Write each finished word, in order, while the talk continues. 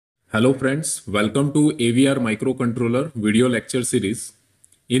Hello friends, welcome to AVR Microcontroller video lecture series.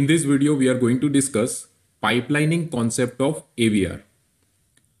 In this video, we are going to discuss pipelining concept of AVR.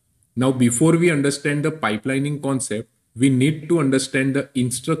 Now, before we understand the pipelining concept, we need to understand the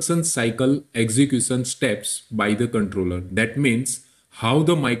instruction cycle execution steps by the controller. That means how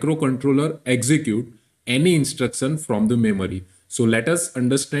the microcontroller execute any instruction from the memory. So let us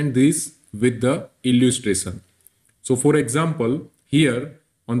understand this with the illustration. So for example, here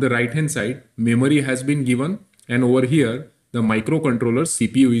on the right hand side, memory has been given, and over here, the microcontroller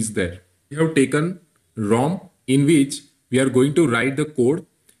CPU is there. We have taken ROM in which we are going to write the code.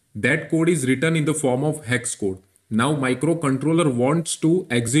 That code is written in the form of hex code. Now microcontroller wants to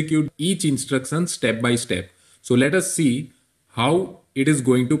execute each instruction step by step. So let us see how it is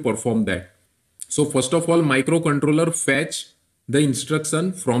going to perform that. So first of all, microcontroller fetch the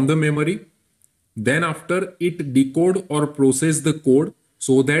instruction from the memory. Then after it decode or process the code,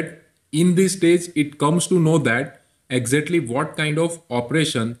 so that in this stage it comes to know that exactly what kind of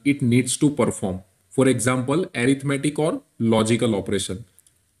operation it needs to perform. For example, arithmetic or logical operation.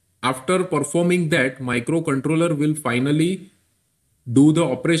 After performing that, microcontroller will finally do the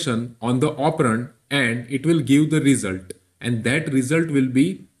operation on the operand and it will give the result. And that result will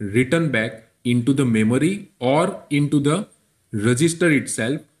be written back into the memory or into the register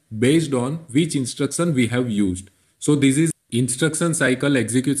itself based on which instruction we have used. So this is instruction cycle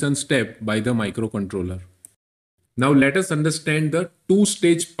execution step by the microcontroller. Now let us understand the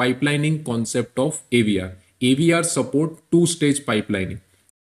two-stage pipelining concept of AVR. AVR support two-stage pipelining.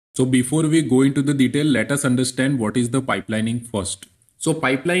 So before we go into the detail, let us understand what is the pipelining first. So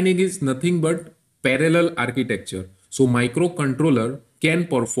pipelining is nothing but parallel architecture. So microcontroller can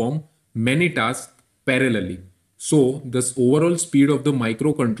perform many tasks parallelly. So the overall speed of the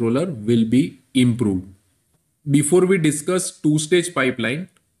microcontroller will be improved. Before we discuss two-stage pipeline,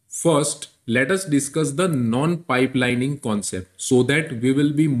 first let us discuss the non-pipelining concept so that we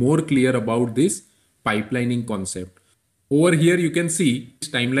will be more clear about this pipelining concept. Over here you can see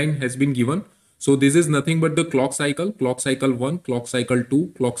this timeline has been given. So this is nothing but the clock cycle 1, clock cycle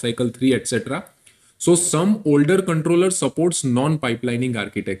 2, clock cycle 3, etc. So some older controller supports non-pipelining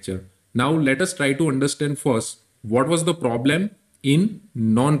architecture. Now let us try to understand first what was the problem in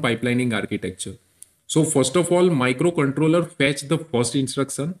non-pipelining architecture. So first of all, microcontroller fetch the first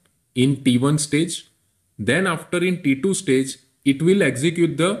instruction in T1 stage. Then after in T2 stage, it will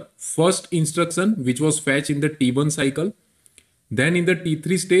execute the first instruction which was fetched in the T1 cycle. Then in the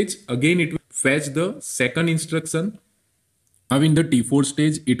T3 stage, again it will fetch the second instruction. Now in the T4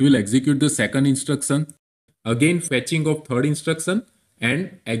 stage, it will execute the second instruction. Again fetching of third instruction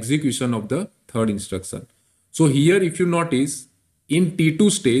and execution of the third instruction. So here if you notice, in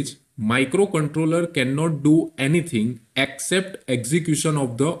T2 stage, microcontroller cannot do anything except execution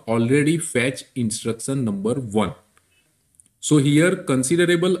of the already fetched instruction number 1. So here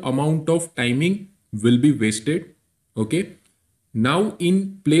considerable amount of timing will be wasted. Okay. Now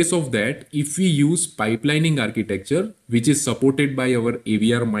in place of that, if we use pipelining architecture, which is supported by our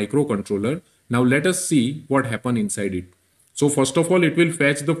AVR microcontroller, now let us see what happens inside it. So first of all, it will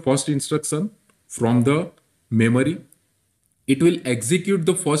fetch the first instruction from the memory. It will execute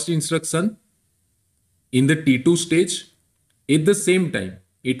the first instruction in the T2 stage. At the same time,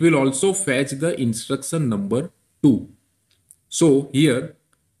 it will also fetch the instruction number 2. So here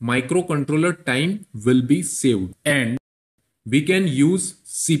microcontroller time will be saved and we can use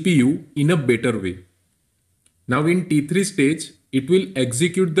CPU in a better way. Now in T3 stage, it will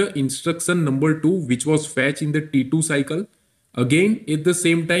execute the instruction number 2 which was fetched in the T2 cycle. Again, at the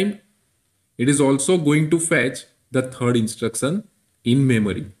same time, it is also going to fetch the third instruction in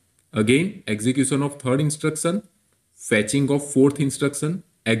memory. Again, execution of third instruction, fetching of fourth instruction,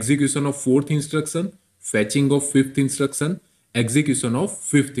 execution of fourth instruction, fetching of fifth instruction, execution of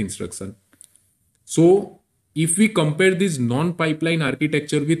fifth instruction. So if we compare this non-pipeline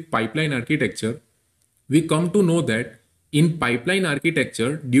architecture with pipeline architecture, we come to know that in pipeline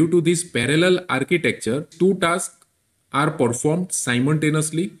architecture, due to this parallel architecture, two tasks are performed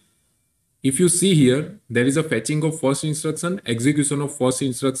simultaneously. If you see here, there is a fetching of first instruction, execution of first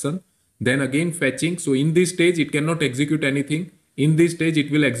instruction, then again fetching. So in this stage, it cannot execute anything. In this stage, it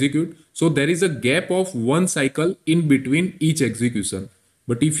will execute. So there is a gap of one cycle in between each execution.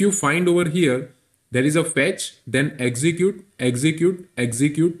 But if you find over here, there is a fetch, then execute, execute,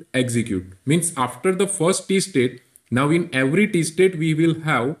 execute, execute. Means after the first T state, now in every T state, we will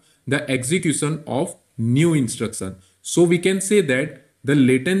have the execution of new instruction. So we can say that the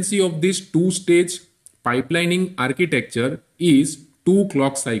latency of this two-stage pipelining architecture is 2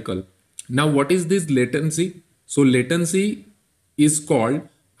 clock cycle. Now what is this latency? So latency is called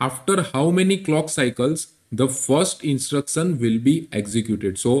after how many clock cycles the first instruction will be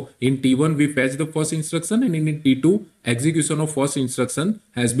executed. So in T1 we fetch the first instruction, and in T2 execution of first instruction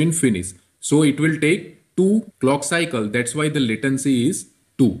has been finished. So it will take 2 clock cycle. That's why the latency is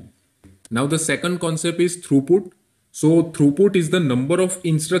 2. Now the second concept is throughput. So throughput is the number of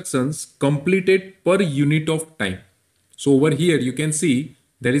instructions completed per unit of time. So over here you can see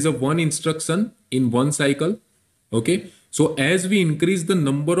there is a one instruction in one cycle. Okay. So as we increase the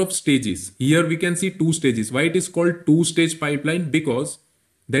number of stages, here we can see 2 stages. Why it is called 2-stage pipeline? Because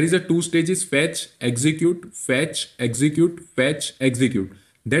there is a 2 stages: fetch, execute, fetch, execute, fetch, execute.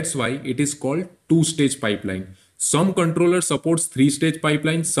 That's why it is called 2-stage pipeline. Some controller supports 3-stage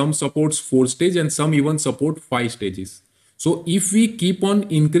pipeline, some supports 4-stage, and some even support 5 stages. So if we keep on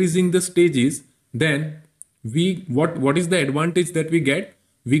increasing the stages, then what is the advantage that we get?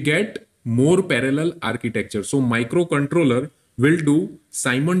 We get more parallel architecture. So microcontroller will do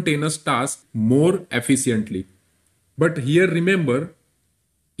simultaneous tasks more efficiently. But here remember,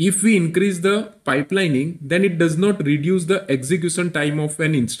 if we increase the pipelining, then it does not reduce the execution time of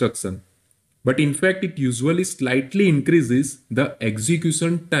an instruction. But in fact, it usually slightly increases the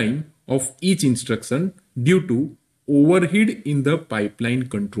execution time of each instruction due to overhead in the pipeline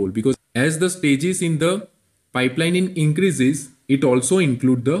control. Because as the stages in the pipelining increases, it also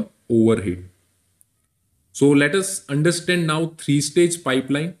includes the overhead. So let us understand now 3-stage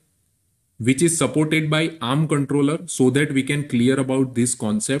pipeline, which is supported by ARM controller, so that we can clear about this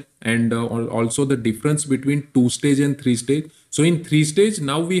concept, and also the difference between 2-stage and 3-stage. So in 3-stage,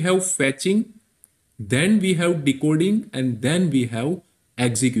 now we have fetching, then we have decoding, and then we have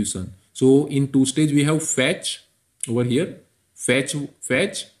execution. So in 2-stage we have fetch over here, fetch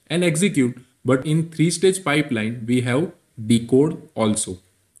and execute. But in 3-stage pipeline we have decode also.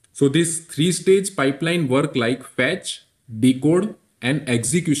 So this 3-stage pipeline work like fetch, decode, and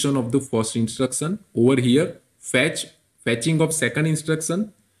execution of the first instruction. Over here, fetching of second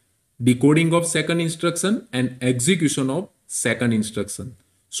instruction, decoding of second instruction, and execution of second instruction.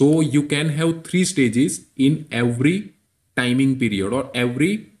 So you can have 3 stages in every timing period or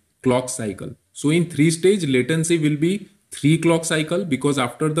every clock cycle. So in 3-stage, latency will be 3 clock cycle, because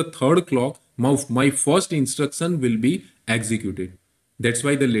after the 3rd clock, my first instruction will be executed. That's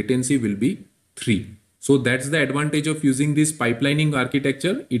why the latency will be 3. So that's the advantage of using this pipelining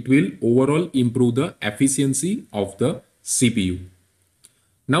architecture. It will overall improve the efficiency of the CPU.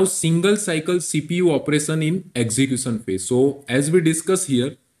 Now single cycle CPU operation in execution phase. So as we discuss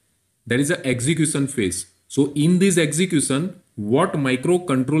here, there is an execution phase. So in this execution, what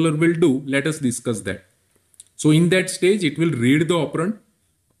microcontroller will do, let us discuss that. So in that stage, it will read the operand,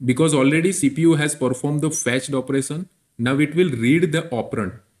 because already CPU has performed the fetched operation. Now it will read the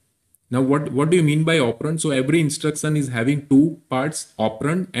operand. Now what do you mean by operand? So every instruction is having 2 parts,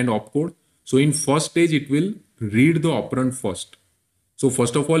 operand and opcode. So in first stage, it will read the operand first. So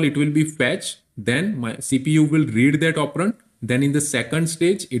first of all, it will be fetch, then my CPU will read that operand. Then in the second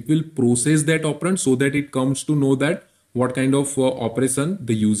stage, it will process that operand so that it comes to know that what kind of operation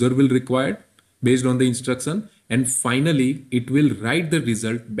the user will require based on the instruction. And finally, it will write the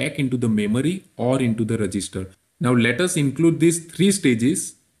result back into the memory or into the register. Now let us include these 3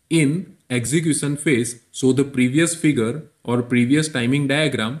 stages in execution phase. So the previous figure or previous timing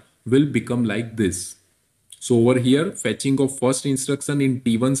diagram will become like this. So over here, fetching of first instruction in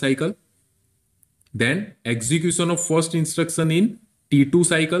T1 cycle, then execution of first instruction in T2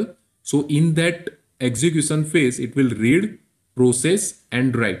 cycle. So in that execution phase, it will read, process,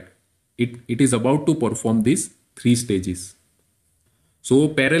 and write. It is about to perform these 3 stages. So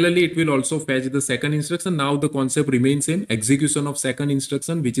parallelly, it will also fetch the second instruction. Now the concept remains same: execution of second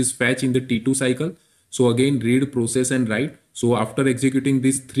instruction, which is fetch in the T2 cycle. So again, read, process, and write. So after executing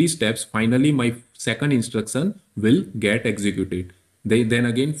these 3 steps, finally my second instruction will get executed. Then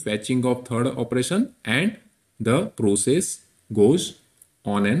again, fetching of third operation, and the process goes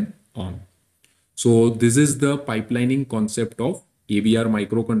on and on. So this is the pipelining concept of AVR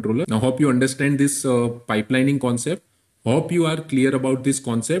microcontroller. Now hope you understand this pipelining concept. Hope you are clear about this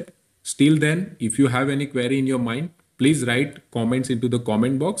concept. Still then, if you have any query in your mind, please write comments into the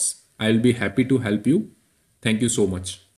comment box. I'll be happy to help you. Thank you so much.